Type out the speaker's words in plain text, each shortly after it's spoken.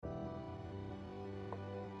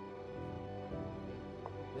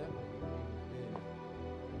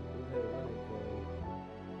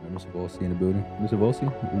Mr. Volsey in the building. Mr. Volsey?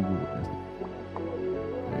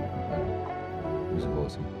 Mr.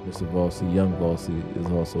 Volsey. Mr. Volsey, Young Volsey is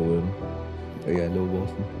also with him. Oh, yeah, Lil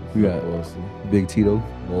Volsey. We got Volsey. Big Tito.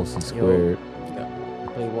 Volsey Squared.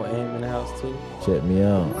 Playboy Aim in the house too. Check me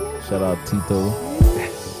out. Shout out Tito.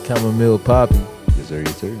 Chamomile Poppy. Yes, sir.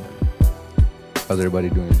 Yes, sir. How's everybody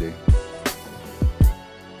doing today?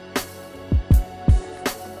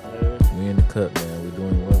 We in the cut, man. We're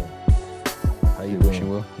doing well. How you doing? Wishing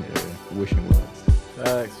well? Yeah, wishing well.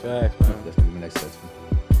 Facts, man. That's gonna be my next tattoo.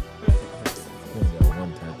 You only got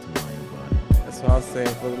one tattoo on your body. That's what I'm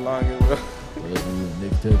saying for the longest, bro. Well, let's do the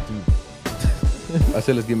next tattoo. I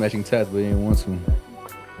said let's get matching tats, but they didn't want to.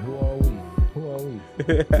 Who are we? Who are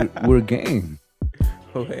we? We're a gang.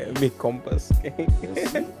 Mis Kompas.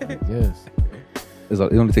 Yes. It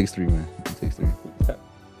only takes three, man. It takes three.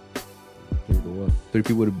 Three to what? 3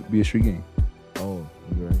 people to be a street gang. Oh,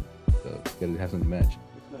 you're right. So you gotta have something to match.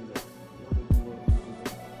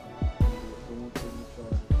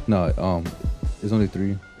 No, it's only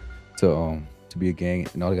three to be a gang,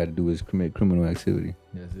 and all I gotta do is commit criminal activity.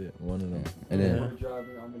 That's it. One of them. And then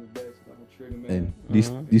Yeah. and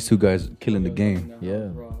these two guys killing the game. Yeah.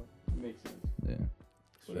 Yeah,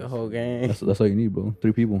 The whole game. that's all you need, bro.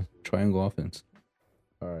 3 people, triangle offense.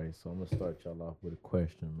 All right, so I'm gonna start y'all off with a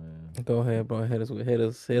question, man. Go ahead, bro. Hit us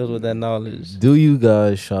with that knowledge. Do you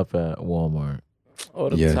guys shop at Walmart? All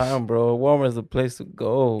the Yes. time, bro. Walmart's the place to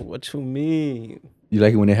go. What you mean? You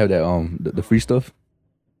like it when they have that the free stuff?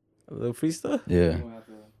 The free stuff? Yeah.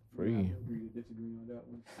 Free.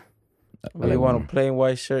 You want a plain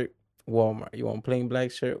white shirt? Walmart. You want a plain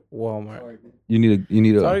black shirt? Walmart. You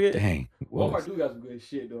need a Target? dang. Walmart do got some good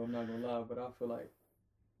shit though. I'm not gonna lie, but I feel like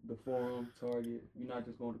the Forum, Target. You're not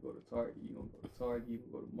just going to go to Target. You gonna go to Target. You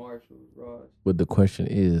can go to Marshalls, Ross. But the question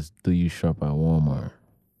is, do you shop at Walmart?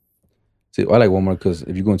 See, I like Walmart because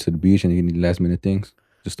if you're going to the beach and you need last minute things,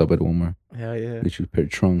 just stop at Walmart. Hell yeah. Get you a pair of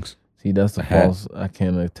trunks. See, that's the A hat. false. I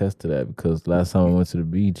can't attest to that because last time I went to the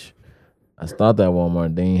beach, I stopped at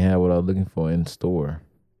Walmart. They ain't had what I was looking for in store.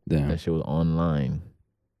 Damn, That shit was online.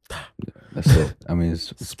 that's so. I mean,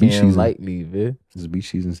 it's beach Scan season. lightly, vi. It's beach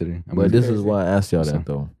season today. I mean, But this is why I asked y'all So- that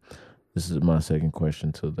though. This is my second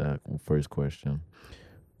question to that first question.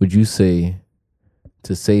 Would you say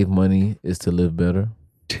to save money is to live better?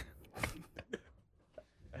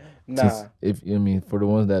 Nah. If I mean, for the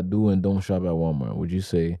ones that do and don't shop at Walmart, would you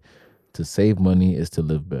say to save money is to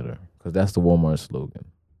live better? Because that's the Walmart slogan.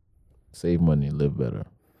 Save money, live better.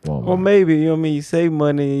 Walmart. Well, maybe, you know what I mean? You save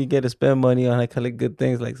money, you get to spend money on like kind of good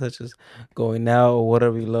things like such as going out or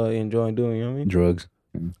whatever you love, enjoying doing, you know what I mean? drugs.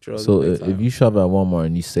 Drugs, So big if time. you shop at Walmart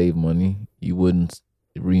and you save money, you wouldn't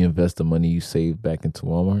reinvest the money you saved back into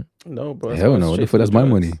Walmart? No, bro. Hell no. What the fuck? That's my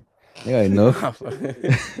money. Yeah, I know.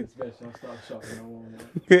 Especially on stop shopping on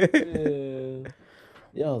Walmart.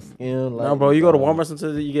 Y'all skin like No, bro, you go to Walmart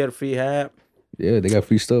sometimes you get a free hat, Yeah, they got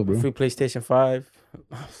free stuff, bro. free PlayStation 5.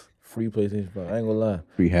 free PlayStation 5. I ain't gonna lie.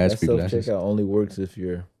 Free hats, That free self glasses. checkout only works if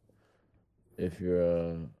you're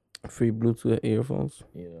Free Bluetooth earphones.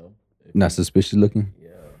 you know, if Not suspicious looking. yeah.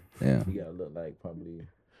 Yeah. You gotta look like probably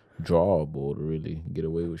drawable to really get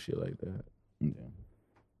away with shit like that. Yeah.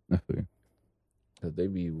 I feel you. Cause they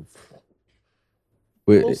be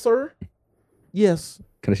Wait, sir. Yes.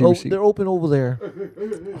 can I see your receipt? they're open over there.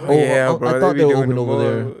 Oh, yeah, bro. I thought they were doing open the over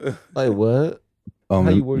there. most. Like what? How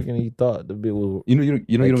You you working? And you thought the bit was you don't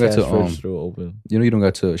got to register open. you don't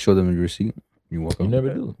got to show them your receipt. You walk You up.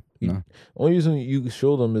 never do. No. Only reason you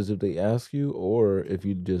show them is if they ask you, or if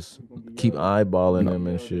you just keep eyeballing them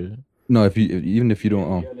and shit. No, even if you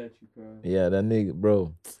don't Yeah, that nigga,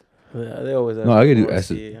 bro. Yeah, they always ask no, I me get for to a ask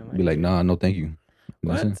receipt. it, I'm be like, nah, no, thank you. You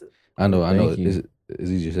know what I'm what? saying? I know. Thank you. It's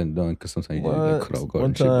easier said than done because sometimes you just What? get caught off guard One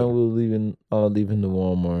and shit. time but- we were leaving the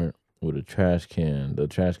Walmart with a trash can. The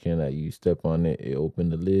trash can that you step on it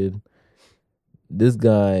opened the lid. This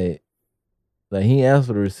guy, like, he ain't asked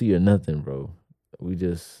for the receipt or nothing, bro.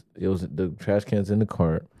 It was the trash can's in the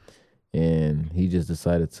cart, and he just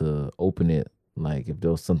decided to open it like if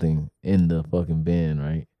there was something in the fucking bin,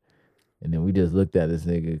 right? And then we just looked at this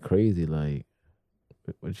nigga crazy, like,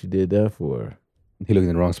 what you did that for? He looked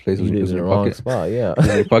in the wrong place. He It lived was in in the your wrong pocket. spot, yeah. It was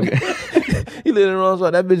in your pocket. He lived in the wrong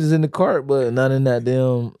spot. That bitch is in the cart, but not in that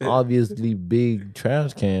damn obviously big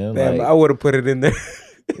trash can. Damn, Like, I would have put it in there.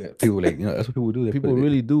 Yeah, people like, that's what people do. They people put it-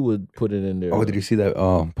 really do would put it in there. Oh, did you see that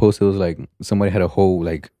post? It was like somebody had a whole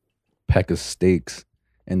like pack of steaks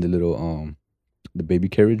and the little the baby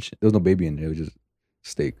carriage. There was no baby in there. It was just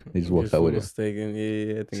steak. They just walked out with it. Mistaken.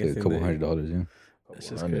 Yeah, I think It's it's a couple $100. Yeah. That's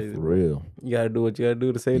just I mean, crazy. for real. You gotta do what you gotta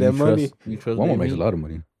do to save You that money. You trust Walmart they makes a meat? lot of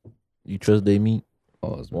money. You trust they meat?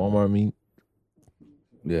 Oh, it's- Walmart meat?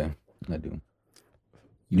 Yeah, I do.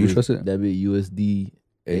 You trust it? That be USDA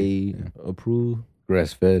Yeah. approved.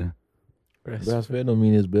 Grass fed. Grass fed don't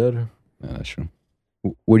mean it's better. Yeah, that's true.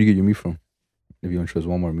 Where do you get your meat from? If you don't trust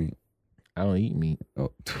Walmart meat. I don't eat meat.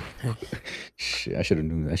 Oh, shit! I should have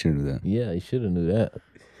knew that. I should have knew that. Yeah, you should have knew that.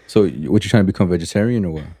 So, what you trying to become vegetarian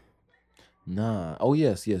or what? Nah. Oh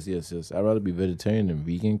yes. I'd rather be vegetarian than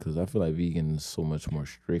vegan because I feel like vegan is so much more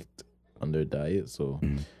strict on their diet. So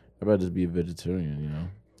I'd rather just be a vegetarian. You know.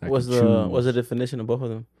 What's the definition of both of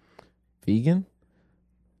them? Vegan?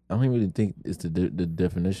 I don't really think it's the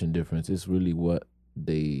definition difference. It's really what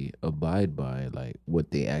they abide by, like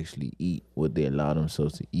what they actually eat, what they allow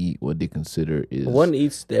themselves to eat, what they consider is One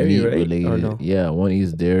eats dairy, meat right? related. Or no? Yeah, one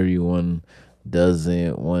eats dairy, one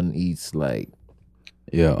doesn't. One eats like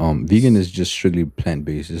vegan is just strictly plant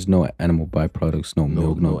based. There's no animal byproducts, no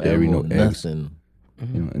milk, no dairy, animal, no eggs. nothing.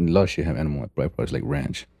 You know, and a lot of shit have animal byproducts like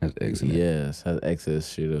ranch has eggs in it. Yes, has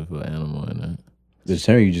excess shit of an animal in it.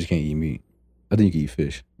 Vegetarian, you just can't eat meat. I think you can eat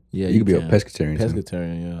fish. Yeah, you could be a pescatarian. too.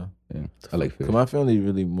 Pescatarian, yeah. Yeah, I like fish. Cause my family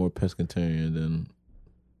really more pescatarian than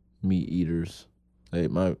meat eaters. Like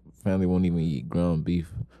my family won't even eat ground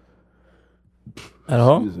beef. At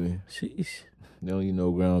all? Excuse me. Sheesh. They don't eat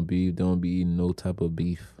no ground beef. They don't be eating no type of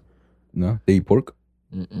beef. No, they eat pork.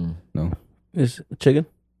 No. It's chicken?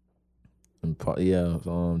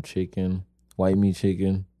 And chicken, white meat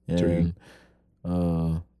chicken, and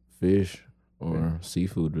fish or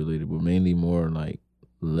seafood related, but mainly more like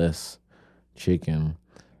less chicken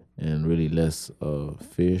and really less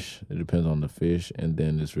fish. It depends on the fish, and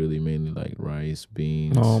then it's really mainly like rice,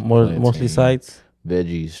 beans. Mostly plantain, sides.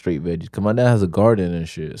 veggies, straight veggies. Cause my dad has a garden and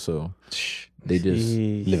shit, so they just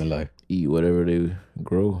Living life. eat whatever they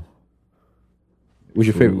grow. What's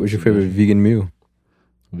your favorite vegan meal?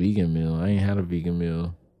 Vegan meal. I ain't had a vegan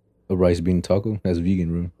meal. A rice bean taco. That's vegan,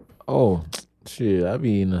 bro. Oh shit! I be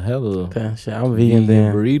eating a hell of Damn, shit, I'm vegan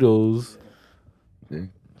then. burritos. Yeah.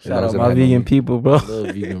 Shout out my vegan people, bro. I love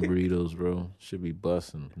vegan burritos, bro. Should be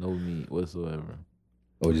busting. No meat whatsoever.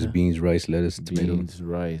 Oh, just beans, rice, lettuce, tomatoes. Beans,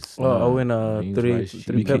 rice. Well, I went beans, three rice,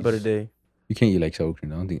 pepper cheese. today. You can't eat like sour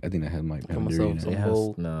cream. I think that might have Got dairy in myself it. It has,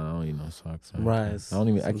 bowl, nah, I don't eat no socks. Some rice. I don't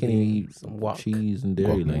even. I some can't even beans, eat some wok. cheese and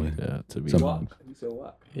dairy like Guacamole. that. To be Some- honest. Wok. You said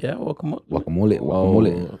wok. Yeah, guacamole.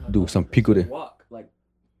 Guacamole. Do some pico de. Wok. Like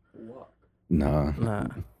wok. Nah. Nah.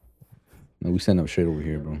 No, we stand up straight over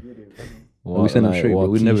here, bro. Get it, bro. Well, we send them straight, but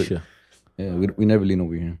we never- Waukesha. Yeah, we never lean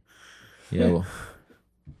over here. Yeah, well,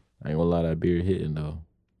 I ain't gonna lie, that beer hitting though.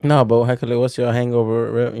 No, but what's your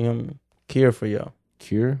hangover cure for y'all?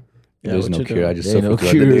 Cure? Yeah, There's what no you cure. doing? I just There ain't suffer no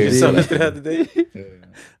throughout cure. the day. Yeah. Something throughout the day.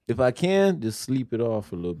 If I can, just sleep it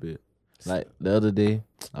off a little bit. Like the other day,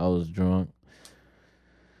 I was drunk,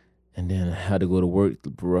 and then I had to go to work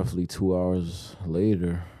roughly 2 hours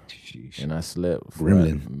later, Sheesh. and I slept for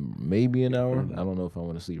Gremlin. maybe an hour. I don't know if I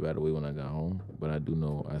want to sleep right away when I got home, but I do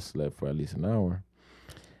know I slept for at least an hour.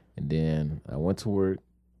 And then I went to work.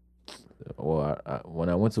 Well, when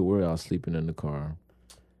I went to work, I was sleeping in the car,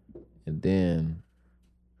 and then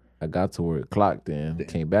I got to work, clocked in,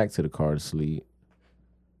 came back to the car to sleep.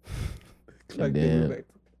 And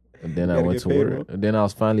then I went to work. And then I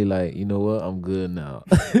was finally like, you know what? I'm good now.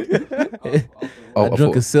 I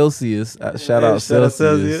drank a Celsius. Shout out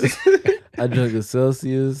Celsius. I drank a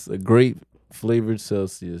Celsius, a grape flavored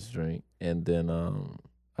Celsius drink. And then,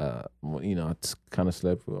 I kind of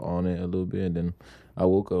slept on it a little bit. And then I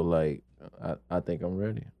woke up like, I think I'm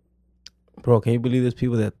ready. Bro, can you believe there's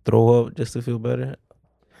people that throw up just to feel better?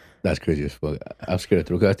 That's crazy as fuck. I'm scared to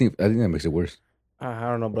throw. 'Cause I think that makes it worse. I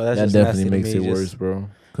don't know, bro. That's That just definitely nasty to makes me. it Just- worse, bro.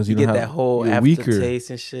 Because You don't get have, that whole you're weaker. aftertaste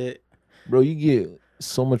and shit. Bro, you get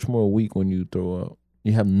so much more weak when you throw up.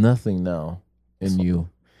 You have nothing now in you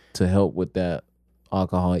to help with that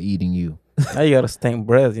alcohol eating you. Now you got a stink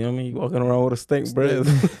breath. You know what I mean? You walking around with a stink breath.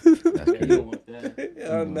 That's You crazy. don't want that.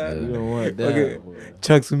 Yeah, nah. Yeah. You don't want that. Okay. boy.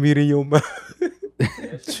 Chunks of meat in your mouth.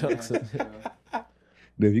 That shit Chucks nasty, of- bro.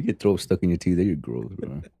 Dude, if you get throat stuck in your teeth, then you're gross,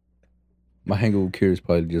 bro. My hangover cure is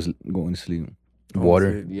probably just going to sleep.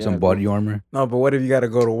 Water, Yeah, some bro. body armor. No, but what if you got to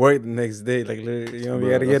go to work the next day? Like, literally, you know, you Bro,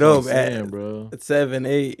 got to that's get what up I'm saying, bro. at 7,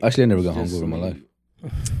 8. Actually, I never got Just hungover in my life.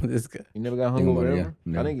 This guy. You never got Think about hungover it, ever?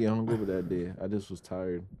 yeah. I didn't get hungover that day. I just was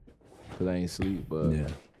tired because I ain't sleep. But Yeah.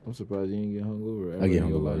 I'm surprised you didn't get hungover ever I get in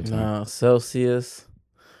your hungover all the life. time. Nah, Celsius,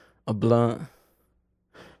 a blunt,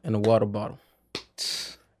 and a water bottle.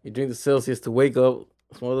 You drink the Celsius to wake up,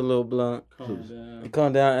 smoke a little blunt, Calm down.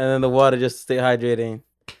 calm down, and then the water just to stay hydrated.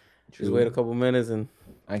 Just True. wait a couple minutes and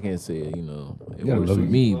I can't say it, it gotta works for love it.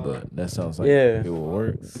 me, but that sounds like Yeah. it will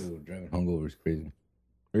work. Dude, driving hungover is crazy.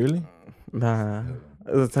 Really? nah.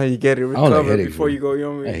 That's how you get it don't like recovered headaches, before bro. you go. You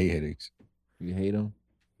know what I I mean? hate headaches. You hate them?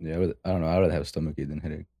 Yeah, I don't know. I'd rather have a stomachache than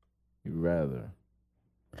headache. You rather.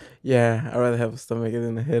 Yeah, I'd rather have a stomachache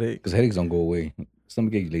than a headache. Because headaches don't go away.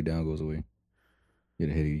 Stomachache, you lay down, goes away. You get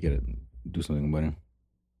a headache, you gotta do something about it.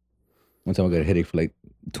 One time I got a headache for like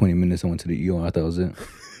 20 minutes. I went to the ER. I thought it was it.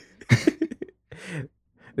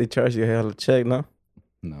 They charge you a hell of a check, no?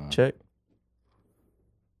 No, Check?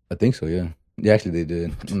 I think so. Yeah, actually they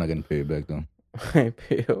did. I'm not gonna pay it back though. I ain't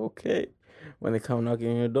pay okay. When they come knocking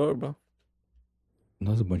on your door, bro.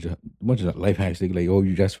 There's a bunch of life hacks. They like, oh,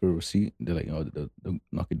 you asked for a receipt. They're like, oh, they'll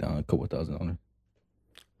knock it down a couple $1,000.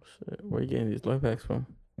 Shit, where you getting these life hacks from?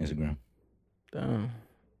 Instagram. Damn.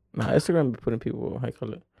 Nah, Instagram be putting people, how you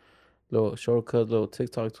call it, little shortcuts, little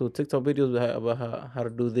TikTok too. TikTok videos about how to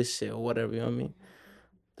do this shit or whatever, you know what I mean?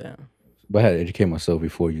 Damn. But I had to educate myself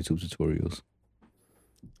before YouTube tutorials.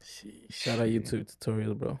 Shout out YouTube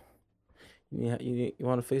tutorials, bro. You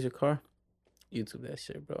want to fix your car? YouTube that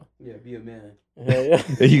shit, bro. Yeah, be a man. Hell yeah.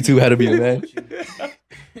 YouTube how to be a man.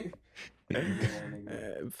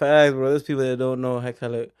 Facts, bro. There's people that don't know how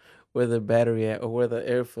call it, where the battery at or where the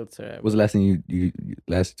air filter at. What's the last thing you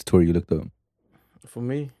last tutorial you looked up? For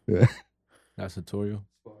me? Yeah. That's tutorial.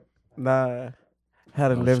 Nah. How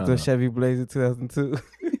to I was lift trying a to- Chevy Blazer 2002.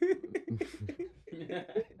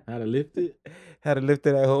 How to lift it? How to lift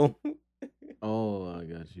it at home. Oh, I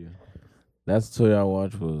got you. That tutorial I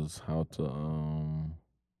watched was how to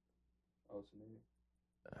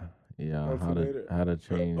Alternator. how to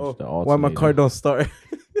change the alternator. Why my car don't start?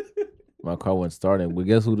 My car wasn't starting. But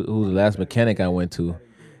guess who the last mechanic I went to?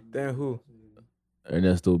 Damn, who?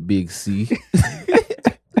 Ernesto Big C.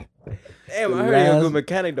 Damn, I heard you're a Last- good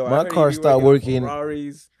mechanic though. I my heard you car be started working on working-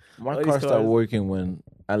 Ferraris. My All car these started cars. working when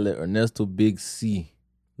I let Ernesto Big C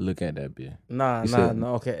look at that bitch. Nah, You said-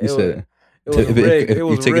 no. Okay, You said it was if it- rigged. if It you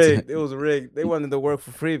was take it to- rigged. It was rigged. They wanted to work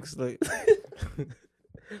for free because like.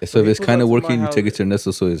 so. If he it's pulled kind up of to my working, you take it house- to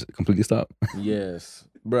Ernesto so it's completely stopped. Yes,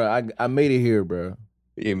 bro. I made it here, bro.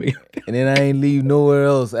 Yeah, man. And then I ain't leave nowhere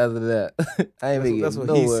else after that. I ain't make it That's what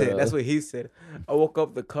nowhere he said. else. That's what he said. I woke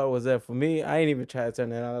up, the car was there for me. I ain't even try to turn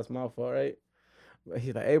that on. That's my fault, right? But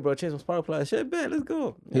he's like, "Hey, bro, change some spark plugs. Shit, bet, let's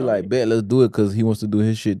go." You He know, like, bet, let's do it because he wants to do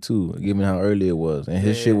his shit too, given how early it was. And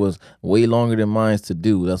his shit Yeah. was way longer than mine's to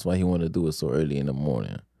do. That's why he wanted to do it so early in the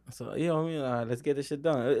morning. So you know what I mean? All right, let's get this shit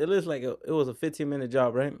done. It looks like it was a 15-minute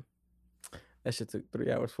job, right? That shit took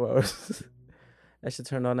 3 hours, 4 hours. That shit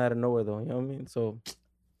turned on out of nowhere though. You know what I mean? So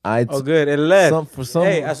oh, good. It left. for some,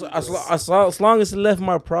 Hey, as long as it left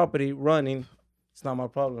my property running, it's not my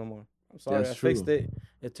problem no more. I'm sorry, That's I fixed true. it.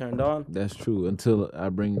 It turned on. That's true. Until I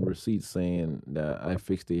bring receipts saying that I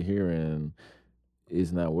fixed it here and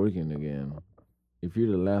it's not working again. If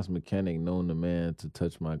you're the last mechanic known to man to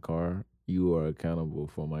touch my car, you are accountable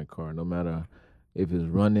for my car. No matter if it's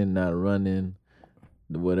running, not running,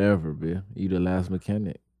 whatever, bitch. You the last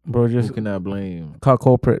mechanic. Bro, Who just can I blame? call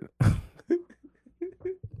corporate.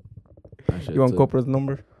 I should You want took- corporate's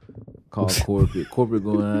number? Call corporate. Corporate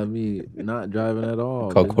going to have me not driving at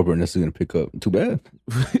all. Call bitch. corporate Ernesto's gonna pick up. Too bad.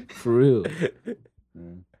 For real.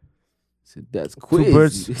 Said, that's Two crazy.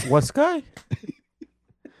 birds, one sky.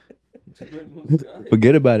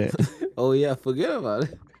 Forget about it. Oh yeah, forget about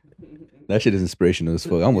it. That shit is inspirational as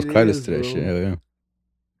fuck. I almost It cried is, listening to that bro. shit. Hell yeah.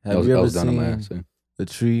 Have I was, you I ever was down on my seen ass. Yeah. a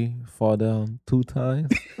tree fall down 2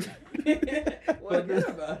 times? Forget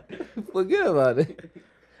about it. Forget about it.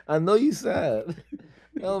 I know you sad.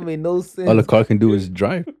 That don't make no sense. All the car can do is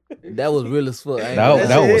drive. That was real as fuck. I ain't That- gonna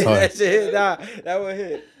that lie. one was hard. That shit hit. Nah, that one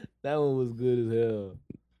hit. That one was good as hell.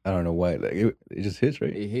 I don't know why. Like it just hits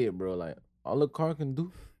right. It hit, bro. Like all the car can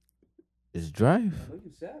do is drive. I know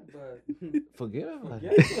you sad, but Forget about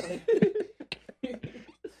yeah, it.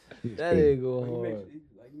 It's That crazy. ain't go like, hard.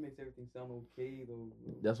 he makes everything sound okay though.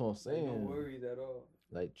 That's what I'm Like, saying. no worries at all.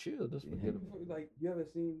 Like chill, just forget about it. Like you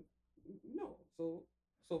haven't seen. No, so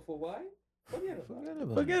for why? Forget about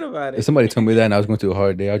it. Forget about If it. somebody told me that and I was going through a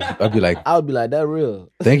hard day, I'd be like, I would be like, that real.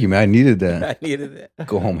 "Thank you, man. I needed that. I needed that.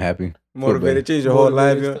 Go home happy. Motivated, change your whole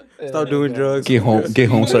life. You know? Stop doing drugs. Get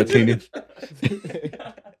home, start cleaning.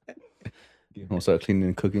 Get home, start cleaning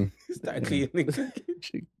and cooking. Start cleaning.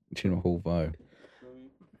 Change my whole vibe."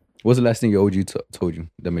 What's the last thing your OG told you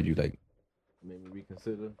that made you like? Made me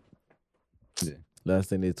reconsider. Yeah. Last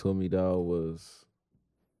thing they told me, dog, was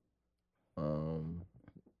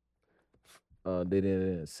they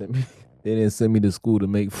didn't send me they didn't send me to school to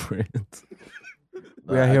make friends.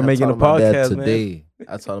 We out here I making talked a to my dad podcast, man. today.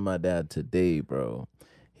 I told my dad today, bro.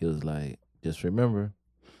 He was like, just remember,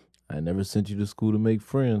 I never sent you to school to make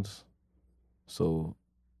friends. So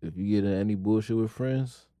if you get in any bullshit with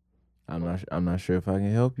friends, I'm not sure if I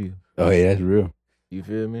can help you. Oh yeah, that's real. You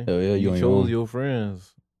feel me? Hell yeah, you you on your chose own. your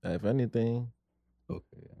friends. If anything,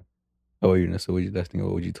 Okay. Oh, you know, so what you last thing?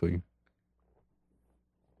 What would you told you?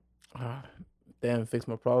 Damn, fix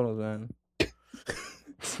my problems, man.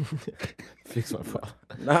 Fix my problem.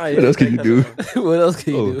 Nah, What else can you do? What else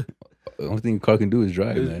can you do? The only thing a car can do is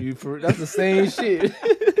drive, man. That's the same shit.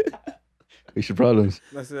 Fix your problems.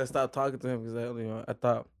 I stopped talking to him because I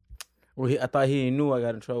thought, I thought he knew I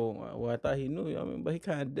got in trouble. Well, I thought he knew, you know what I mean, but he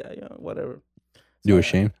kind of, whatever. So You were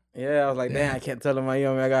ashamed? Yeah, I was like, damn, I can't tell him I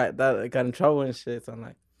got in trouble and shit. So I'm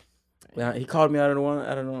like, yeah, he called me out of the one.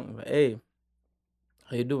 I don't know. Like, hey,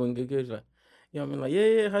 how you doing? Good. He's like, you know what I mean? Like,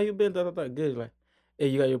 yeah. How you been? Good. He's like, hey,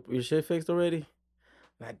 you got your shit fixed already?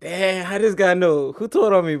 Like, damn, how this guy know? Who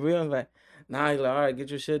told on me? But I was like, nah. He's like, all right, get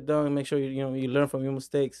your shit done. Make sure you learn from your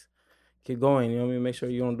mistakes. Keep going. You know what I mean? Make sure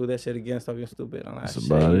you don't do that shit again. Stop being stupid. I'm like, that's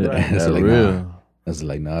about it. Right. That's like, real. nah. That's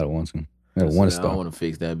like, nah, I don't want to. I don't want to I stop. want to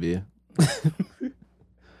fix that bitch.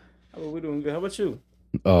 How about we doing good? How about you?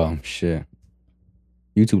 Shit.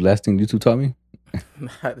 YouTube, last thing YouTube taught me?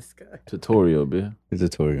 Nah, this guy. Tutorial, bitch. A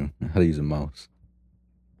tutorial. How to use a mouse.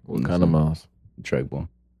 What kind of mouse? Trackball.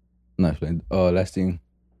 Not playing. Last thing.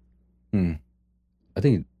 I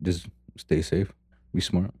think just stay safe. Be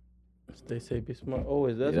smart. Stay safe, be smart.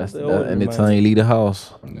 Always. That's what they always anytime you leave the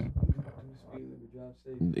house.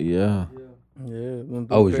 Yeah. Yeah.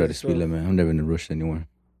 I always try to speed limit. I'm never in a rush anywhere.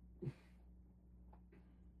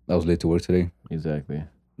 I was late to work today. Exactly.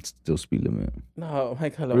 It's still speed limit. No, my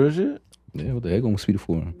God. Real shit? Yeah, what the heck? I'm gonna speed it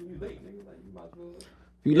for? If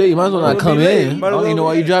you late, you might as well not come in. I don't even know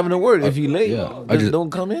why you driving to work. If you late, Yeah, just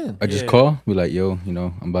don't come in. I just call, be like, yo, you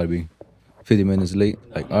know, I'm about to be 50 minutes late.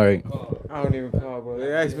 Like, all right. I don't even call, bro.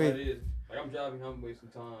 They ask me. Like, I'm driving, I'm wasting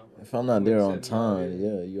time. If I'm not there on time,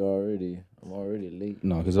 I'm already late.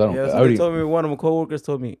 No, because I don't. Yeah, so they told me, one of my coworkers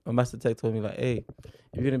told me, a master tech told me, like, hey,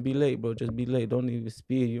 if you're gonna be late, bro, just be late. Don't even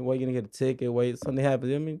speed. Why you gonna get a ticket? Why something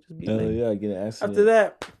happens? You know what I mean? Just be late. Yeah, get an accident. After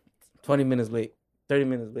that, 20 minutes late, 30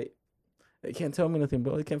 minutes late. They can't tell me nothing,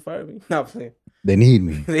 bro. They can't fire me. Not playing. They need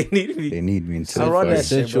me. They need me. They need me until I run that shit,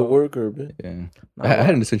 essential bro. worker, man. Yeah. Nah, I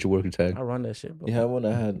had an essential worker tag. I run that shit, bro. You have one?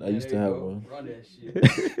 I used to have one. Run that shit.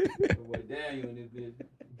 Boy, damn, you in this bitch.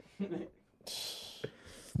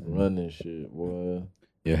 Run that shit, boy.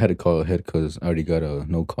 Yeah, I had to call ahead because I already got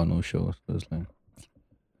a no call, no show. So it's like,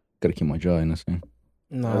 gotta keep my jaw, you know what I'm saying?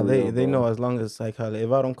 Nah, they know as long as like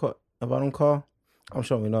if I don't call, I'm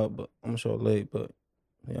showing up, but I'm showing late. But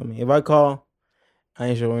you know what I mean, if I call, I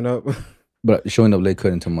ain't showing up. But showing up late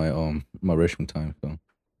cut into my my restroom time, so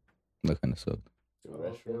that kind of sucked.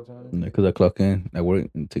 Restroom time? Yeah, because I clock in at work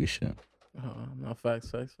and take a shit. No,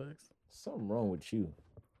 facts. Something wrong with you.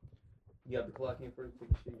 You have to clock in first, take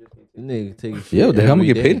a shit, just can't take Nigga take a shit. Yeah, what the hell I'm gonna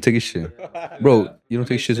every get paid day. to take a shit, bro. You don't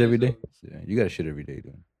take shits every day. Yeah, you gotta shit every day,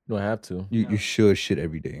 dude. You don't have to. You should shit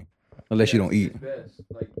every day, unless you don't eat. Best.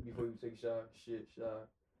 Like, before you take a shower, shit, shower.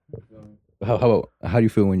 You feel me? How do you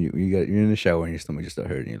feel when you're in the shower and your stomach just start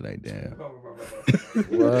hurting? You're like, damn.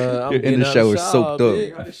 Well, You're in the shower soaked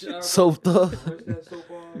up. Soaked up.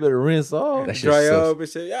 You better rinse off. That shit Dry sucks. up and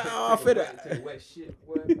shit. Yeah, I'll fit it. Wet shit,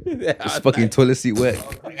 boy. This fucking toilet seat wet.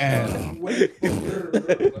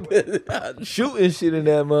 Shooting shit in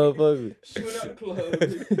that motherfucker. Shooting out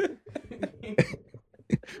the club.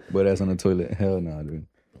 But that's on the toilet. Hell no, dude.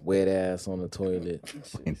 Wet ass on the toilet.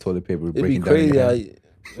 Fucking toilet paper It'd be breaking down in crazy your how hand.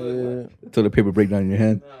 Toilet paper break down in your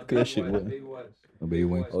hand. That shit wet. Oh, baby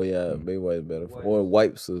wipes. Oh yeah, baby wipes better for or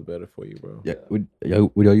wipes is better for you, bro. Yeah. Would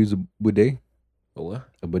y'all use a bidet? A what?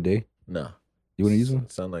 A bidet? Nah. You wanna use one?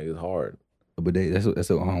 Sound like it's hard. A bidet. That's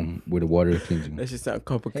where the water cleans you. That shit sound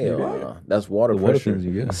complicated. Hell nah. That's water The water pressure. cleans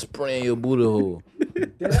you, yeah. Spraying your booty hole.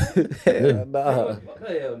 Yeah. Nah.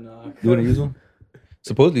 Hell nah. You wanna use one?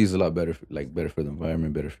 Supposedly it's a lot better, better for the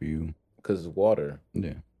environment, better for you. Cause it's water.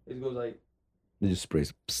 Yeah. It goes like, It just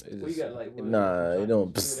sprays. what you got, like, what, Nah, it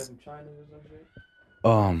don't. From China or something?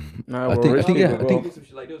 Nah, I bro, think rich yeah, people, I bro. think Some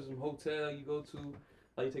shit, like, there's some hotel you go to,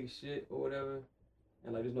 like, you take a shit or whatever,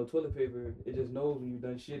 and like there's no toilet paper. It just knows when you've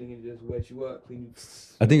done shitting and it just wets you up, clean you.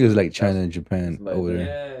 I think it was like China and Japan It's like over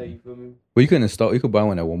there. Yeah, you feel me? But you could buy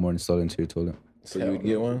one at Walmart and install it into your toilet. So you would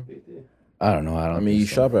get one? I don't know. I mean, you think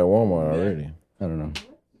so. shop at Walmart already. I don't know.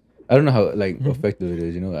 I don't know how effective it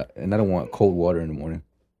is, you know. And I don't want cold water in the morning.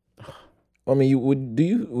 I mean, do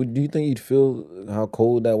you think you'd feel how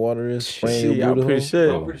cold that water is? Spraying your I'm booty pretty hole?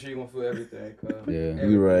 sure. I'm pretty sure you're gonna feel everything. Yeah.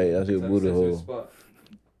 You right. That's your booty hole. Spot.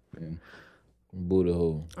 Booty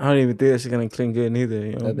hole. I don't even think that shit gonna clean good neither.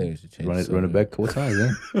 You know? I think you should change Run it back a couple times,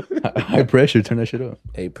 man. High pressure, turn that shit up.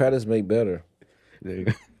 Hey, practice make better. There you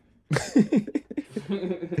go.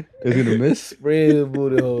 It's gonna miss. Spray your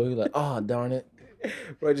booty hole. You're like, oh, darn it.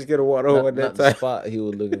 Bro, just get a water hole Not, at that not the time. spot he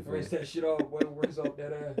was looking for. Rinse that shit off. Boy, rinse off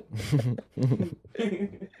that ass.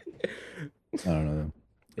 I don't know.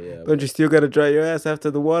 Yeah. Don't you still gotta dry your ass after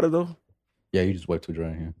the water though? Yeah, you just wipe to dry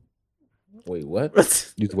here. Wait, what?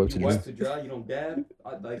 You just wipe to You dry. wipe to dry. You don't dab.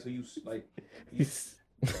 So you like. Just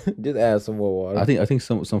add some more water. I think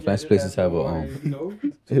some fancy places have a You know,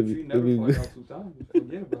 you never find out 2 times.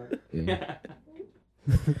 Forget about it. Yeah.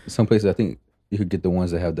 Some places I think you could get the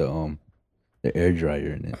ones that have the air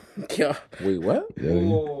dryer in it. Yeah. Wait, what? Yeah.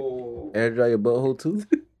 Whoa. Air dry your butthole too?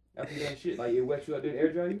 After you done shit, like it wet you out there,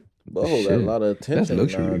 air dry you. Butthole got a Shit. lot of attention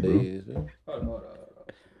luxury, bro. nowadays, bro. Hold on.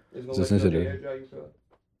 It's gonna It's wet you out there, sensitive. air dry you, cuz.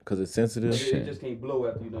 Cause it's sensitive. Shit. It just can't blow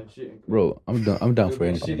after you done shit. Bro, I'm down for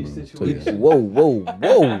It'll be a anything. shitty Bro. Tell you situation. that.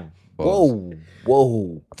 Whoa. Pause.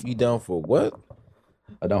 Whoa. You down for what?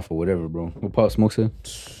 I'm down for whatever, bro. What Pop Smoke said?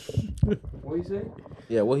 What you say?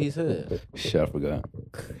 Yeah, what he said. Shit, I forgot.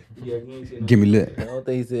 Yeah, he ain't saying Give me lit. I don't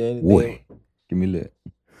think he said anything. Boy, give me lit.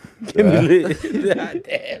 Give me lit. God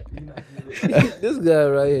damn. This guy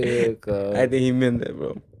right here, cuz. I think he meant that,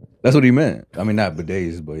 bro. That's what he meant. I mean, not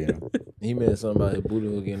bidets, but yeah. He meant something about his booty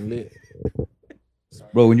was getting lit.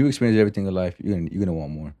 Bro, when you experience everything in life, you're gonna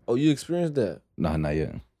want more. Oh, you experienced that? Nah, not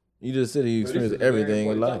yet. You just said he experienced everything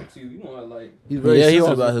in life. You know, like, He's very Yeah, he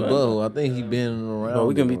sensitive wants about his to butthole. I think he been around. Bro,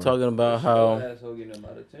 we gonna be bro. talking about how. asshole getting a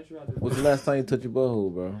lot of attention out there. When's the last time you touched your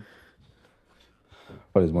butthole, bro?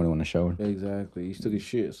 Probably this morning when I showered. Exactly. You took a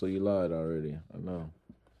shit, so you lied already. I know.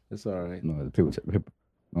 It's all right. No, the paper,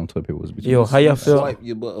 toilet paper was between. Yo, how y'all feel? Swipe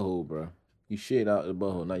your butthole, bro. You shit out the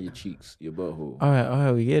butthole, not your cheeks. Your butthole. All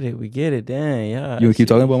right, we get it. Dang, yeah. You wanna keep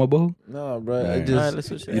talking about my butthole? Nah, bro. Alright. It All right, just. let's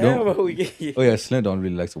switch it. You don't- Yeah, bro, we get it. Oh yeah, Slim don't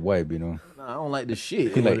really like to wipe, you know. Nah, I don't like the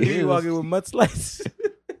shit. He like- What it You is. walking with mud slice.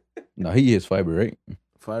 No, he eats fiber, right?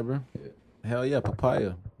 Fiber. Hell yeah,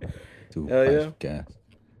 papaya. Too. Hell yeah. Gas.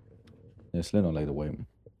 Yeah, Slim don't like to wipe.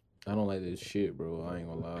 I don't like this shit, bro. I ain't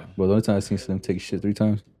gonna lie. But the only time I seen Slim take shit 3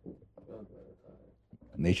 times.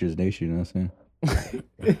 Nature is nature, you know what I'm saying?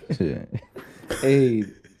 Shit. Hey,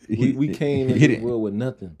 we came he into the didn't- world with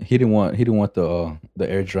nothing. He didn't want the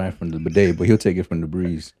air drying from the bidet, but he'll take it from the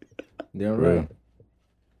breeze. Damn Bro. right.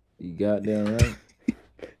 You goddamn right.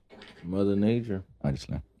 Mother Nature. I just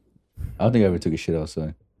like. I don't think I ever took a shit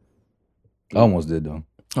outside. I almost did though.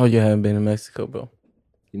 Oh, you haven't been in Mexico, bro.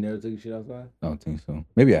 You never took a shit outside? I don't think so.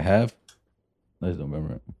 Maybe I have. I just don't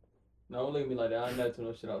remember it. No, don't look at me like that. I ain't never took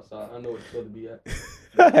no shit outside. I know where it's supposed to be at.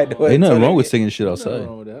 Ain't nothing wrong with taking shit Nothing outside.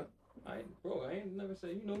 wrong with that. I ain't never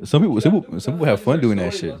say, you know. Some people- what some you people- gotta some do. people have fun Like doing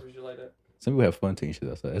that stories shit. or shit like that. Some people have fun taking shit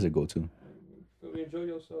outside. That's a go-to. Feel me, enjoy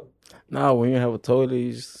yourself. Nah, when you have a toilet,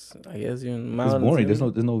 you just, I guess you're in the It's mountains. boring. you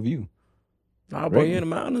There's no view. Nah, bro, right. you're in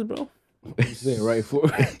the mountains, bro. You saying right for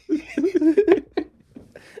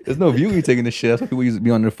There's no view when you taking the shit. That's why people used to be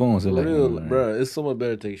on their phones. They're For like, real, nah. bro. It's so much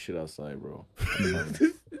better to take shit outside, bro.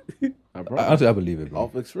 I promise. I believe it, bro.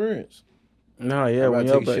 Off experience. Nah, yeah, I'd when rather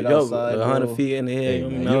you're take up shit at outside, 100 bro. feet in the air, Hey, you're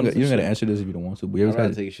in man, the you don't mountains. got and to shit. answer this if you don't want to. But you I'd ever rather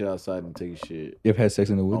had, take shit outside than take shit you ever had sex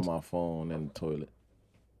in the on woods? my phone in the toilet.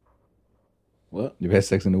 What? You ever had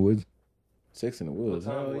sex in the woods? Sex in the What woods?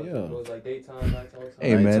 time Hell was it? yeah. It was like daytime, nighttime.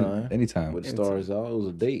 Hey man, Nighttime. anytime. With the stars out, it was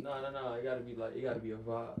a date. No. It gotta be like, it gotta be a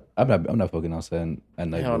vibe. I'm not fucking outside at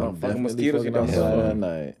night. Hell bro. no. Fucking Definitely mosquitoes fucking get outside outside. at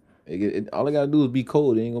night. All I gotta do is be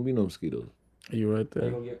cold. There ain't gonna be no mosquitoes. You right You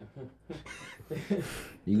there. gonna get.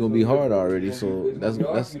 You gonna be hard already, so It's that's gonna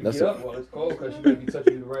be hard for you to that's get up while it's cold because you gotta be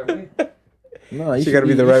touching you the right way. no. You She gotta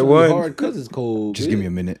be the right you should one. Hard because it's cold. Just give me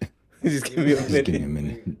a minute. Just give me a Just give me a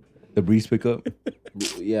minute. minute. The breeze pick up?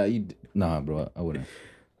 Yeah, you. Nah, bro, I wouldn't.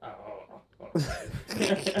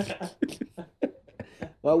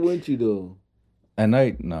 Why wouldn't you though? At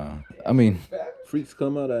night, nah. I mean, Freaks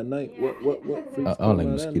come out at night. What freaks I come don't like out at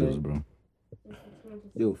mosquitoes, night? bro.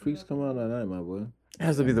 Yo, freaks come out at night, my boy. It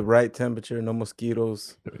has to be the right temperature, no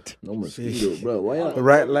mosquitoes. No mosquitoes, bro. Why y'all? The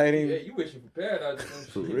right lighting. Yeah, you wishing for paradise.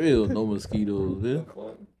 For real, no mosquitoes, man.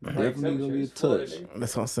 Definitely gonna be a touch.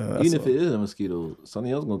 That's what I'm saying. That's Even if what- it is a mosquito,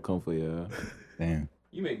 something else gonna come for you. Damn.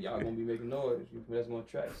 Y'all gonna be making noise. That's gonna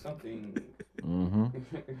attract something. Mm-hmm.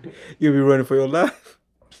 You'll be running for your life.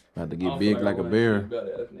 Had to I get don't big feel like I a wanna bear. shoot about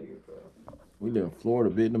that nigga, bro. We live in Florida,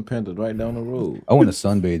 beating them Panthers right down the road. I want to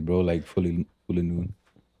sunbathe, bro, like fully nude.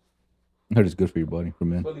 I heard it's good for your body, for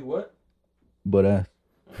men. Fully what? Butt ass.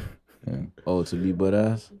 Yeah. Oh, to be butt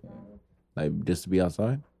ass? Like just to be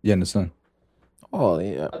outside? Yeah, in the sun. Oh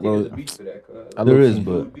yeah, I think bro. there's a beach for that. Cause I There look- is,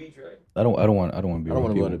 Blue but beach, right? I don't want to be I don't around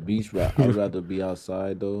want to go to the people. beach, but I'd rather be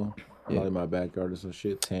outside though. Yeah. Like in my backyard or some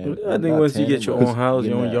shit. Tan. I think Not once you tan, get your but own house,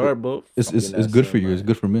 your getting own that- yard, bro. It's getting it's that good for you. It's sunlight.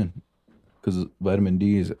 good for men. Because vitamin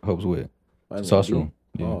D helps with Vitamin testosterone.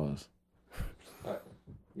 D. Yeah. Pause.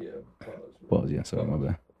 Yeah. Pause. Pause, yeah, sorry, my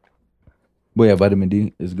bad. But yeah, vitamin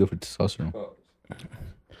D is good for testosterone. Pause.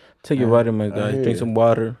 Take your I- vitamin, I guys. hear Drink you. some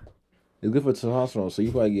water. It's good for testosterone, so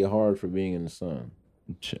you probably get hard for being in the sun.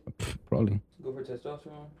 Probably. Go for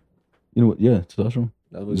testosterone. You know what? Yeah, testosterone.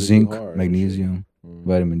 That's what Zinc, gets you hard. magnesium,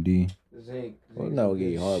 vitamin D. Zinc. Well, not gonna get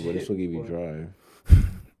you hard, but this will give you drive.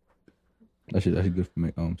 That's good for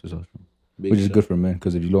testosterone. Big Which is Sean- good for men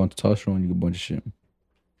because if you low on testosterone, you get a bunch of shit.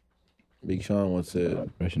 Big Sean once said,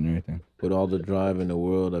 Depression and everything. with all the drive in the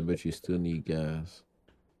world, I bet you still need gas.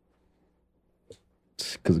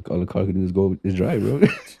 Because all the car can do is drive, bro.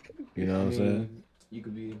 You know what I'm saying? You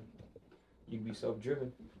could be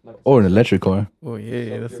self-driven. Like Or an electric car. Oh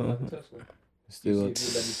yeah, that's self-driven something. like a Tesla. Still, See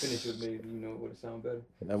if you let me finish it, maybe would it sound better.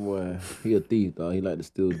 that boy, he a thief, though. He like to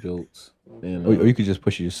steal jokes. And, Or you could just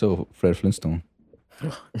push it yourself, Fred Flintstone.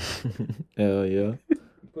 hell yeah.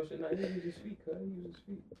 Push it, nah, he use his feet, cuz. He use his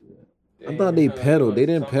feet. I thought they pedaled. They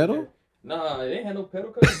didn't pedal? Nah, they ain't had no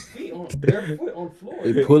pedal cuz his feet on barefoot on floor.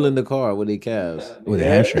 They pulling the car with their calves. With the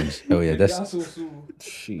hamstrings. Oh yeah, that's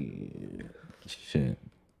Shit. shit.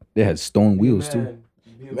 They had stone wheels too.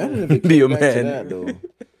 Imagine if it Be a came back to man. that, though.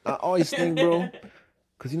 I always think, bro,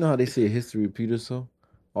 because you know how they say history repeats itself?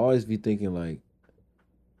 I always be thinking, like,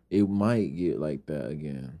 it might get like that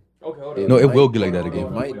again. Okay, hold It on. No, it might- will get like that It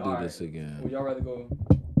again. might do Alright. this again. Would y'all rather go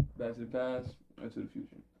back to the past or to the future?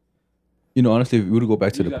 You know, honestly, if we were to go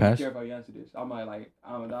back to You the gotta be past, careful how you answer this. I might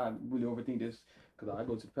I really overthink this because I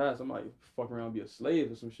go to the past. I might fuck around and be a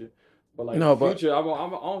slave or some shit. But like No, the but- future, I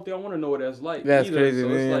don't think I want to know what that's like. That's either. crazy, So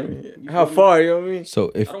man. it's like, you How feel me? far? You know what I mean?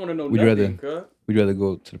 so if I don't want to know would you nothing. would you rather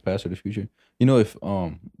go to the past or the future? You know, if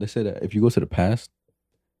they say that if you go to the past,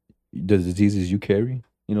 the diseases you carry,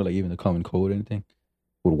 you know, like even the common cold or anything,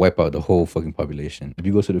 would wipe out the whole fucking population. If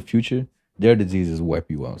you go to the future, their diseases wipe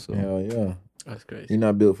you out. So Hell yeah. That's crazy. You're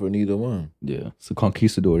not built for neither one. yeah, so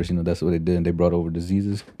conquistadors, you know, that's what they did. And they brought over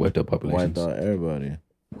diseases, wiped out populations. Wiped out everybody.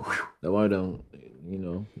 That why don't, you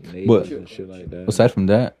know, natives But- and shit like that. Aside from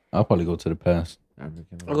that, I'll probably go to the past.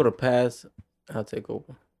 African. I'll go to pass. I'll take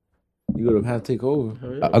over. You go to have to take over.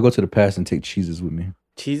 Hell yeah. I'll go to the past and take cheeses with me.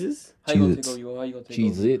 Cheeses? How you gonna Cheez-Its. take over? How you gonna take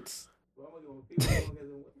Cheese over? its.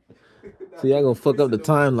 So y'all gonna fuck up the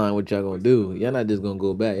timeline. What y'all gonna do? Y'all not just gonna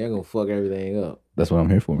go back. Y'all gonna fuck everything up. That's what I'm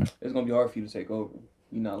here for, man. It's gonna be hard for you to take over.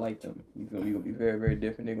 You're not like them. You're gonna be very, very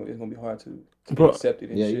different. It's gonna be hard to Bro, accept it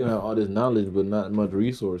and Yeah, shit. you're gonna have all this knowledge, but not much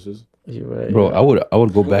resources. you're right. Bro, yeah. I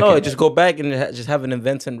would go back. No, and, just go back and just have an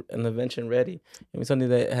invention ready. I mean, something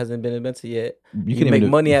that hasn't been invented yet. You can make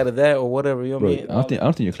money out of that or whatever. You know Bro, what I mean? I don't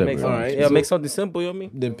think you're clever. Make bro. something, Alright, yeah, so- make something simple. You know what I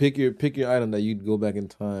mean? Then pick your item that you'd go back in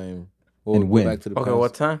time or And go win. back to the Okay, past.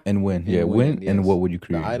 what time? And win. Yeah, And win. win, And yes. what would you The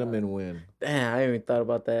create? item and win. Damn, I ain't even thought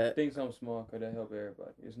about that. Think something small could that help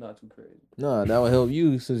everybody. It's not too crazy. Nah, that would help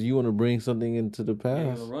you since you want to bring something into the Yeah, you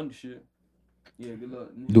past. gonna run the shit. Yeah, good luck.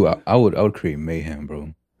 Dude, I would create mayhem,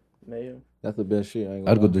 bro. Mayo. That's the best shit. I ain't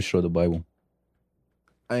gonna I'd go lie. destroy the Bible.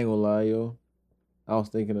 I ain't gonna lie, yo. I was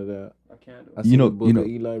thinking of that. I can't do I it. seen know- the book you know- of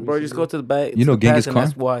Eli Bro, just go recently. to the back. You know to the past Genghis and Khan?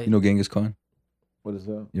 That's why. You know Genghis Khan? What is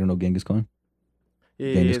that? You don't know Genghis Khan?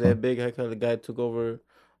 yeah, Genghis that Khan. big kind of guy took over.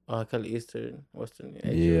 Kind of Eastern, Western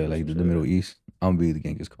Asia. Yeah, or like some the shit Middle that. East. I'm be the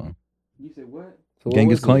Genghis Khan. You said what? So what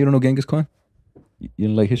Genghis was Khan? it? You don't know Genghis Khan? You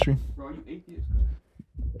don't like history? Bro, are you atheist?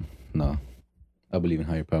 No. I believe in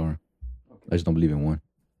higher power. I Okay. just don't believe in one.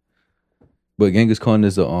 But Genghis Khan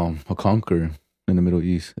is a conqueror in the Middle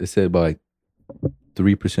East. It said by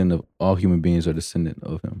 3% of all human beings are descendant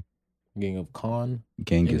of him. Gang of Khan?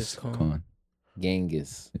 Genghis Genghis Khan. Khan.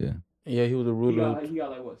 Genghis. Yeah. Yeah, he was a He ruler. got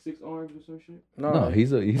like what, 6 arms or some shit? No,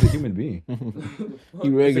 he's a human being. You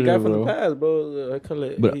He's a regular, guy from bro. the past, bro. I call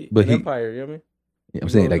it But an he- empire. You know what I mean? Yeah, I'm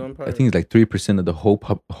He saying rules like empire. I think it's like 3% of the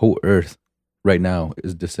whole earth right now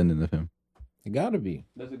is descendant of him. It gotta be.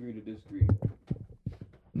 Let's agree to disagree.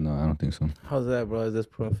 No, I don't think so. How's that, bro? Is this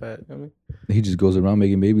proven fact? You know what He just goes around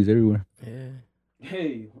making babies everywhere. I mean?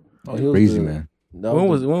 Hey, Oh, he was Crazy the- man. that Yeah.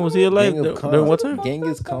 was When was he alive? Genghis Khan. During what time?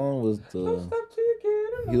 Genghis Khan was the.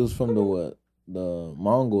 He was from the what? The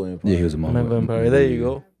Mongol Empire. Yeah, he was a Mongol. Mongol Empire. There you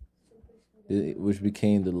go. Which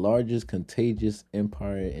became the largest contagious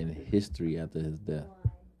empire in history after his death.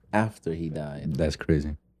 After he died. That's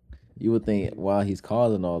crazy. You would think while he's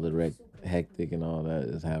causing all the hectic and all that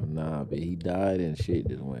is happening, nah, but he died and shit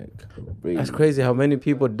just went crazy. That's crazy how many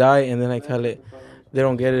people die and then like how they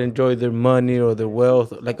don't get to enjoy their money or their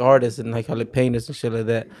wealth, like artists and like how painters and shit like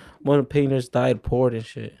that. One painters died poor and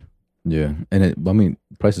shit. Yeah, and I mean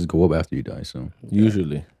prices go up after you die. So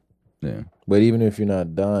Usually. yeah, But even if you're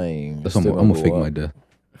not dying, that's it's I'm still gonna go fake up. my death.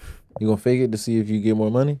 You gonna fake it to see if you get more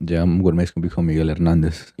money? Yeah, I'm gonna Mexico become Miguel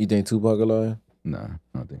Hernandez. You think Tupac alive? Nah, I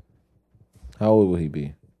don't think. How old will he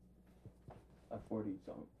be? like 40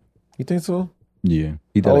 something. You think so? Yeah,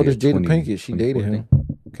 he How old like is at Jada 20, Pinkett? She 24, dated I him.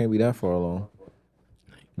 think. Can't be that far along.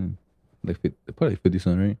 Like probably 50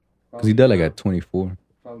 something, right? Because he died like at 24.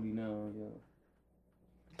 Probably now, yeah.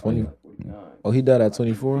 20. Like 49. Oh, he died at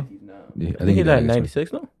 24? Yeah, I think he died in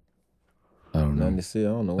 96, no? I don't know. 96. I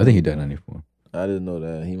don't know. I think he died 94. I didn't know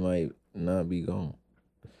that. He might not be gone.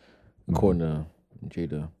 According to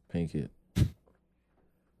Jada Pinkett.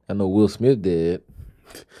 I know Will Smith did.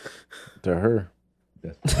 To her.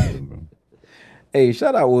 That's crazy, bro. Hey,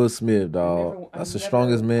 shout out Will Smith, dog. That's the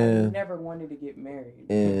strongest I man. never wanted to get married.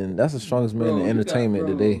 And that's the strongest man in entertainment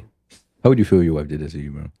today. How would you feel your wife did this to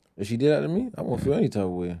you, bro? If she did that to me, I won't feel any type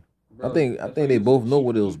of way. Bro, I think they both know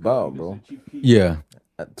what it was about, bro. Yeah.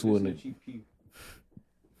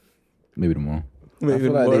 Maybe tomorrow. I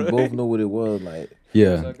feel like they both know what it was, like.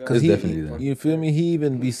 Yeah, because definitely that. You feel me? He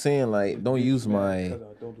even be saying like, don't use my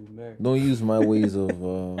ways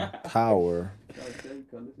of power,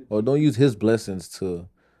 or don't use his blessings to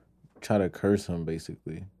try to curse him,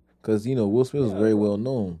 basically. Because Will Smith is very well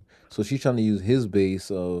known, so she's trying to use his base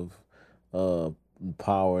of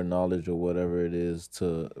power, knowledge, or whatever it is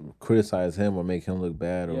to criticize him or make him look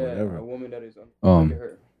bad or whatever. A woman that is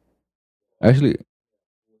actually,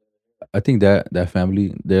 I think that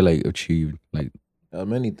family, they're like achieved like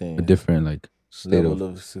many things, a different like state level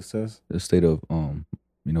of success, a state of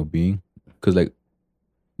being, because like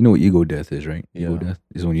what ego death is, right? Yeah. Ego death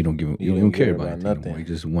is when you don't you don't care about nothing anymore. You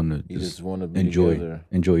just want to be enjoy together,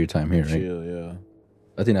 enjoy your time here, right? Chill, yeah.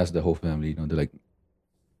 I think that's the whole family. They're like,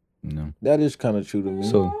 that is kind of true to me.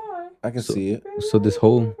 So I can see it. So this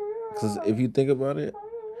whole, because if you think about it,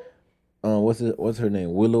 what's her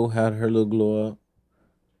name? Willow had her little glow up.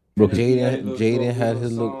 Jaden had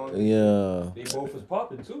his look. Yeah. They both was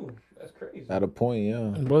popping too. That's crazy. At a point, yeah.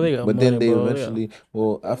 Bro, they got but money, then they bro, eventually. Yeah.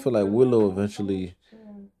 Well, I feel like Willow eventually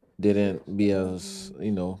didn't be as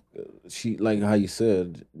she, like how you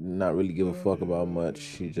said, not really give a fuck about much.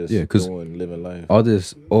 She just living life. All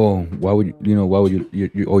this. Oh, why would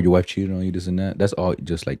your wife cheated on you? This and that. That's all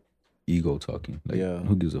just like ego talking. Like,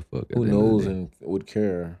 who gives a fuck? Who knows and would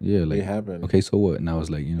care? Yeah, like it happened. Okay, so what? Now it's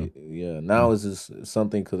like now it's just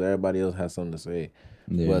something because everybody else has something to say.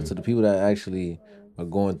 Yeah. But to the people that actually are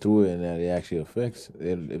going through it and that it actually affects,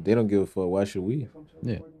 if they don't give a fuck, why should we?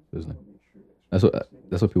 Yeah, that's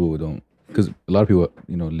what people don't. Because a lot of people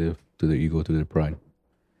live through their ego, through their pride.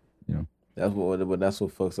 That's what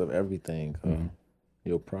fucks up everything.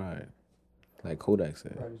 Your pride, like Kodak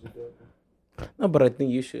said. No, but I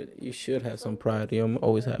think you should have some pride. You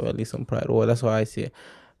always have at least some pride. Well, that's why I see it.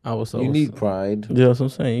 You need pride. Yeah, that's what I'm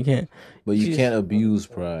saying. You can't. But you can't abuse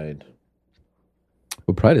pride.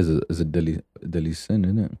 But pride is a deadly sin,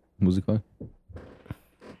 isn't it? What's it called?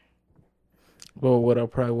 Well,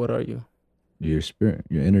 without pride, what are you? Your spirit,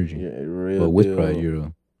 your energy. Real but with deal. pride,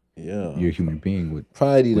 you're a human being. With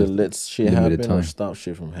pride either lets shit happen or stop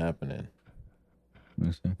shit from happening.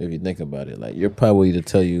 If you think about it, like your pride will either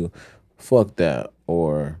tell you, "Fuck that,"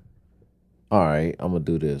 or "All right, I'm gonna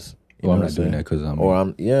do this." I'm not doing that because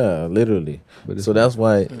literally. So that's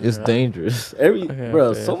why it's dangerous.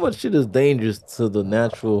 So much shit is dangerous to the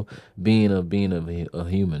natural being of a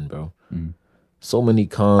human, bro. Mm. So many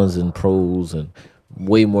cons and pros, and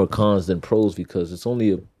way more cons than pros, because it's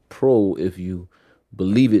only a pro if you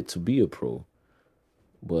believe it to be a pro.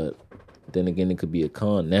 But then again, it could be a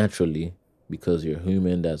con naturally because you're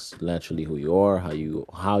human. That's naturally who you are, how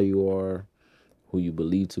you are, who you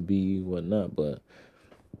believe to be, whatnot. But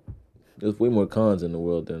there's way more cons in the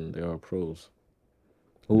world than there are pros.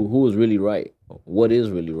 Who is really right? What is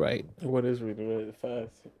really right? What is really right?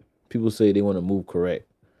 Fast. People say they want to move correct.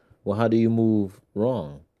 Well, how do you move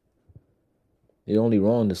wrong? You're only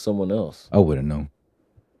wrong to someone else. I wouldn't know.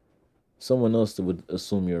 Someone else would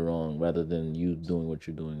assume you're wrong rather than you doing what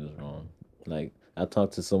you're doing is wrong. Like, I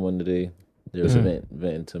talked to someone today. They're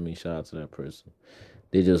venting to me. Shout out to that person.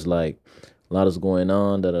 They just like, a lot is going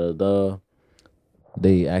on, da-da-da-da.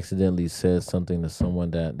 They accidentally said something to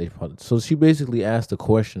someone that they probably... So she basically asked a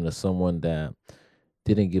question to someone that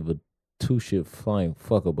didn't give a two-shit flying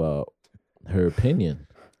fuck about her opinion.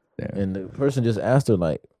 Damn. And the person just asked her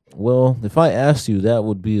like, well, if I asked you,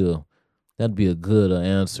 that'd be a good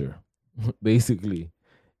answer, basically.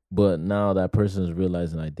 But now that person is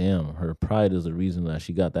realizing like, damn, her pride is the reason that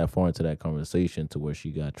she got that far into that conversation to where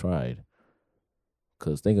she got tried.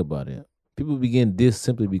 Because think about it. People begin this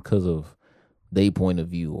simply because of their point of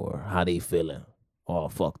view or how they feeling. Oh,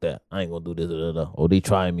 fuck that. I ain't gonna do this. Da, da, da. Oh, they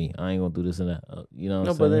try me. I ain't gonna do this and that. You know what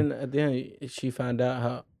I'm saying? No, but then at the end, she found out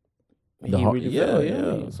how he really felt.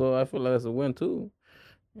 Yeah. So I feel like that's a win too.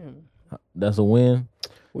 Yeah. That's a win?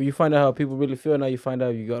 Well, you find out how people really feel. Now you find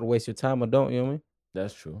out you gotta waste your time or don't. You know what I mean?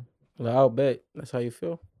 That's true. Like, I'll bet that's how you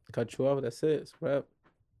feel. Cut you off. That's it. It's rap.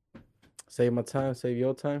 Save my time, save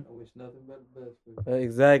your time. I wish nothing but the best for you.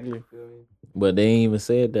 Exactly. You feel me? But they ain't even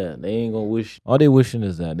said that. They ain't gonna wish. All they wishing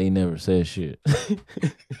is that they never said shit. It'd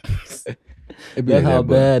be That's like how that,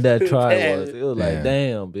 but bad that try Damn. was. It was like, Yeah.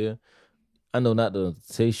 damn, bitch. I know not to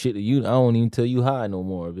say shit to you. I don't even tell you hi no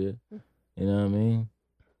more, bitch. You know what I mean?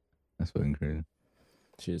 that's fucking crazy.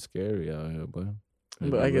 Shit's scary out here, boy.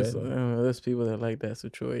 But I guess there's people that like that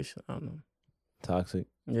situation. I don't know. Toxic.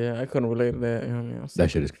 Yeah, I couldn't relate to that. You know what I mean? That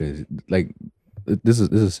shit is crazy. Like, this is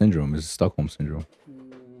a syndrome. It's Stockholm syndrome.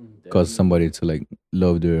 Cause somebody to like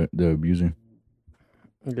love their abuser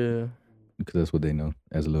Yeah. because that's what they know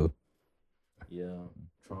as love. Yeah,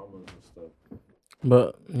 traumas and stuff.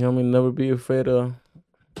 But, you know what I mean? Never be afraid to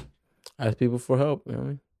ask people for help. You know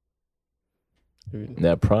what I mean?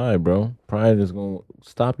 That pride, bro. Pride is gonna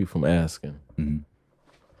stop you from asking. Mm-hmm.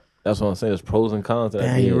 That's what I'm saying. There's pros and cons to that.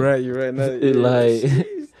 Dang, you're right. You're right. Now, It like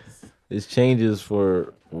it changes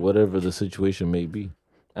for whatever the situation may be.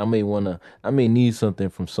 I may need something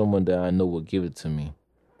from someone that I know will give it to me,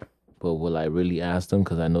 but will I really ask them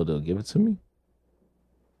because I know they'll give it to me?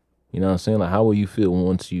 You know what I'm saying? Like, how will you feel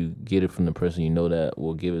once you get it from the person you know that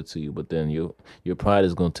will give it to you, but then your pride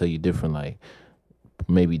is gonna tell you different. Like,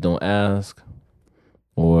 maybe don't ask,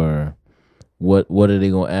 or what are they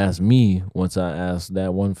gonna ask me once I ask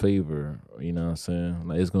that one favor? You know what I'm saying?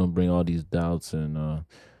 Like, it's gonna bring all these doubts and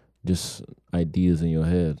just ideas in your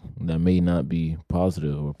head that may not be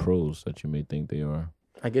positive or pros that you may think they are.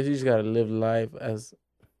 I guess you just gotta live life as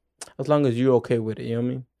long as you're okay with it. You know what I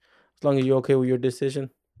mean? As long as you're okay with your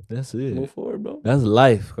decision, That's it. move forward, bro. That's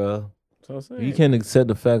life, bro. That's what I'm saying. If you can't accept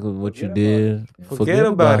the fact of what you did, Forget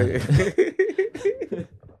about it.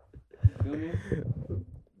 Feel me?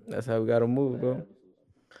 That's how we gotta move, bro.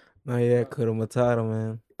 Nah, yeah, Kura Matata,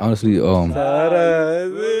 man. Honestly,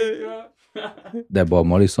 that Bob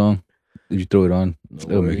Marley song, if you throw it on,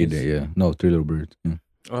 it'll make it there. Yeah, no, Three Little Birds. Yeah.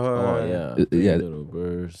 Oh yeah, yeah. Three little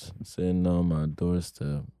birds sitting on my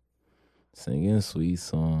doorstep, singing sweet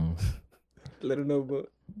songs. Let her know, but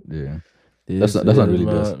Yeah. This That's not is really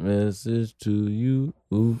my best. message to you.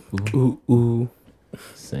 Ooh, ooh. ooh, ooh.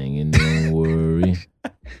 Singing, don't worry.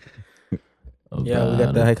 Yeah, we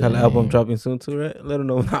got that High Color album dropping soon too, right? Let her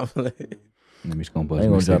know when I'm playing. Mis Kompas. I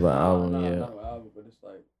ain't gonna drop an mixtape. album yet. Not an album, but it's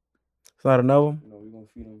like, It's not an album. you know, we're gonna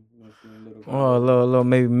feed them little. Oh, a little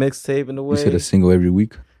maybe mixtape in the You way. said a single every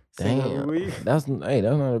week. Damn, that's not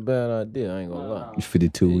a bad idea. I ain't gonna lie. It's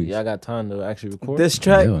 52 weeks. Yeah, I got time to actually record. This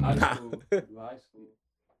track. Hell no. High school.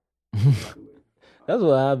 That's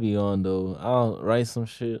what I be on though. I'll write some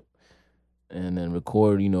shit and then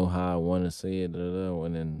record. You know how I want to say it.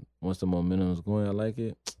 And then once the momentum is going, I like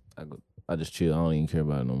it. I just chill. I don't even care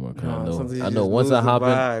about it no more. 'Cause I know once I hop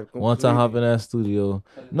in that studio.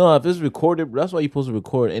 No, if it's recorded, that's why you're supposed to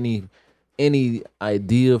record any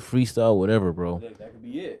idea, freestyle, whatever, bro. That could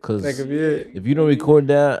be it. Cause That could be it. if you don't record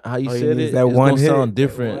that how you All you said need it, is that it's one gonna hit. sound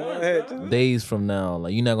different One hit. days from now.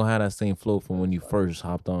 Like, you're not gonna have that same flow from when you first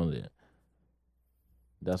hopped on it.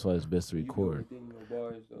 That's why it's best to record.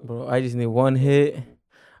 Bro, I just need one hit.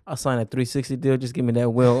 I'll sign a 360 deal. Just give me that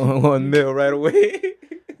 1 mil right away.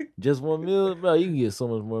 Just 1 mil, bro. You can get so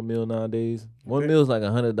much more mil nowadays. 1 mil is like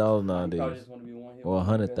 $100 nowadays, or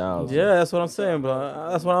 100,000. Yeah, that's what I'm saying, bro.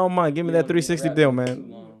 That's what I don't mind. Give me that 360 deal,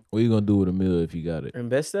 man. What you gonna do with a mil if you got it?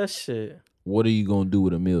 Invest that shit. What are you gonna do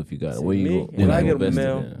with a mil if you got it? See, Where you me? gonna When I get a invest it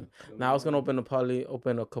mil, in? Now I was gonna open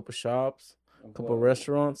a couple shops, a couple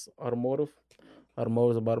restaurants, automotive.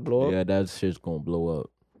 Automotive's about to blow up. Yeah, that shit's gonna blow up.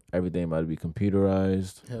 Everything about to be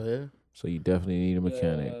computerized, Hell yeah. so you definitely need a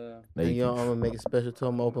mechanic. That And you I'm can- gonna make it special too.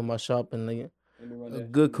 I'm gonna open my shop in like a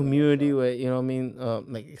good community where, you know what I mean,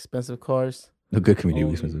 like expensive cars. A good community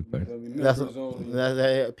with expensive cars.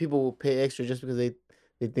 That's people will pay extra just because they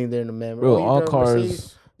think they're in the man. Bro, Oh, you all drive a cars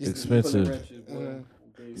Mercedes? Just- expensive.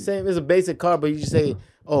 Same as a basic car, but you just say,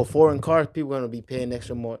 oh, foreign cars, people gonna be paying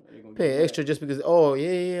extra more. Pay extra just because, oh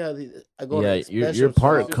yeah. I go Yeah, to your special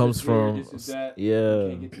part shop. comes from We yeah.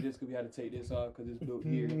 can't get to this because we had to take this off because it's built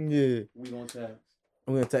here. Yeah. We gonna tax.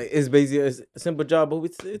 I'm gonna take it's basically a simple job, but we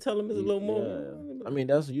tell them it's a little more. Yeah. I mean,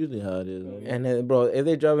 that's usually how it is. Man. And then, bro, if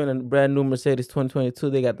they driving a brand new Mercedes 2022,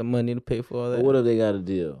 they got the money to pay for all that. But what if they got a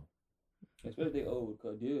deal? Especially they old,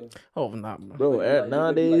 cause deal. Oh, nah, bro. Bro, Like,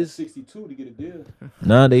 nowadays, 62 to get a deal.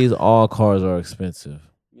 nowadays all cars are expensive.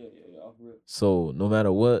 Yeah, off rip. So no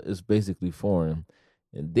matter what, it's basically foreign.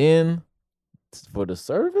 And then for the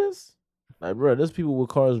service, like, bro, there's people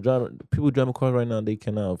driving cars right now they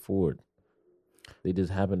cannot afford. They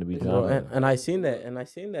just happen to be Bro, driving. and I seen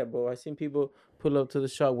that, bro. I seen people pull up to the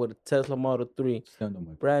shop with a Tesla Model 3,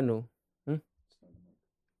 brand new.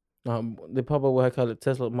 They pop up what I call it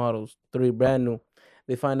Tesla Models 3, brand new.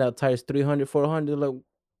 They find out tires 300, 400, like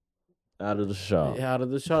Out of the shop. out of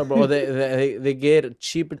the shop, bro. Or they get a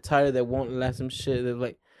cheaper tire that won't last them shit. They're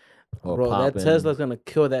like, Or bro, that popping. Tesla's gonna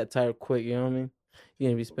kill that tire quick. You know what I mean? You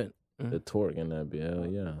gonna be spent. The torque in that BL,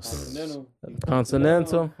 yeah.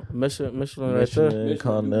 Continental, Michelin right there. Michelin,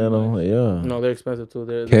 Continental, yeah. No, they're expensive too.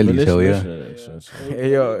 They're Kelly's, hell yeah.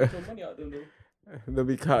 Hey, yo, they'll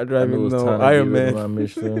be car driving no Iron Man.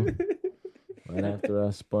 Michelin. Right after I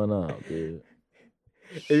spun out, dude.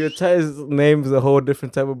 If your tire's name is a whole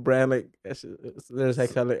different type of brand, like there's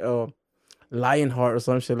like Lionheart or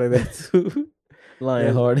some shit like that too.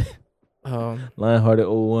 Lionheart. Lionhearted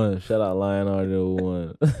 01. Shout out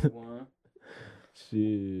Lionhearted 01.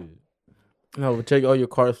 Shit. No, but check all your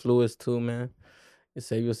car fluids too, man. You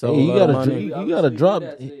save yourself Hey, a lot of money. you gotta drop.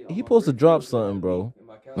 He supposed to drop something, bro.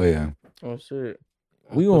 Oh yeah. Oh shit.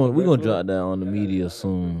 We gonna drop that on the media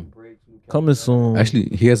soon. Coming soon. Actually,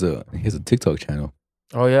 he has a TikTok channel.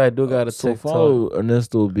 Oh yeah, I do got a So TikTok. follow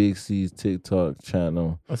Ernesto Big C's TikTok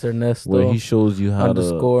channel. That's Ernesto. Where he shows you how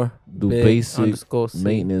underscore to do big basic underscore C.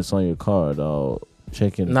 maintenance on your car, dog.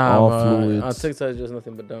 Checking Nah, all man, fluids. on TikTok is just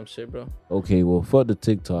nothing but dumb shit, bro. Okay, well, fuck the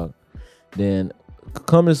TikTok. Then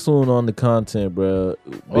coming soon on the content, bro.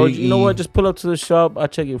 Or you know what? Just pull up to the shop. I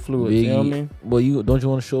check your fluids. You know what I mean? Well, you don't you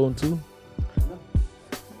want to show them too?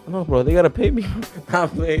 No, bro. They gotta pay me. I'm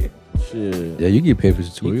playing. Shit. Yeah, you get paid for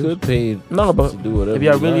tutorials. You could pay. No, but to do whatever. if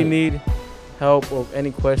y'all you really like. need help or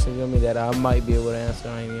any questions, you know what I mean, that I might be able to answer.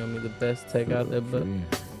 I ain't, you know what I mean, the best tech out there, but you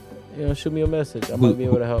know, shoot me a message. I might be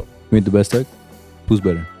able to help. You ain't the best tech? Who's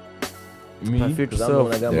better? Me, My future 'cause I'm the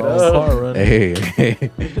one self. that got Yeah. my own car running. Hey.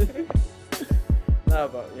 Nah,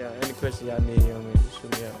 but yeah, any question y'all need, you know what I mean, just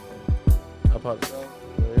shoot me out. I'll probably.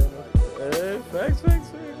 Hey, facts.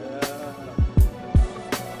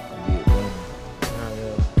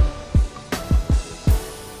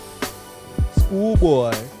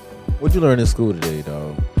 Schoolboy. What'd you learn in school today,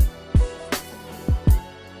 dog?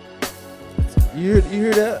 You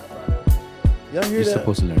hear that? Y'all hear You're that?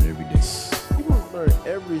 supposed to learn every day. You must learn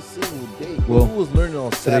every single day. Well, who was learning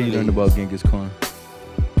on Today Saturday? you learned about Genghis Khan.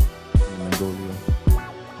 Mongolia Empire.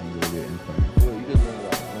 Yo, you just learned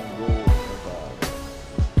about Mongol Empire.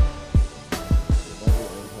 The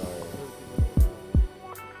Mongol Empire.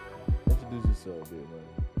 Introduce yourself, big man.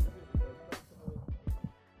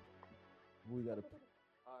 Who we got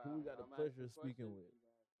the pleasure of speaking with?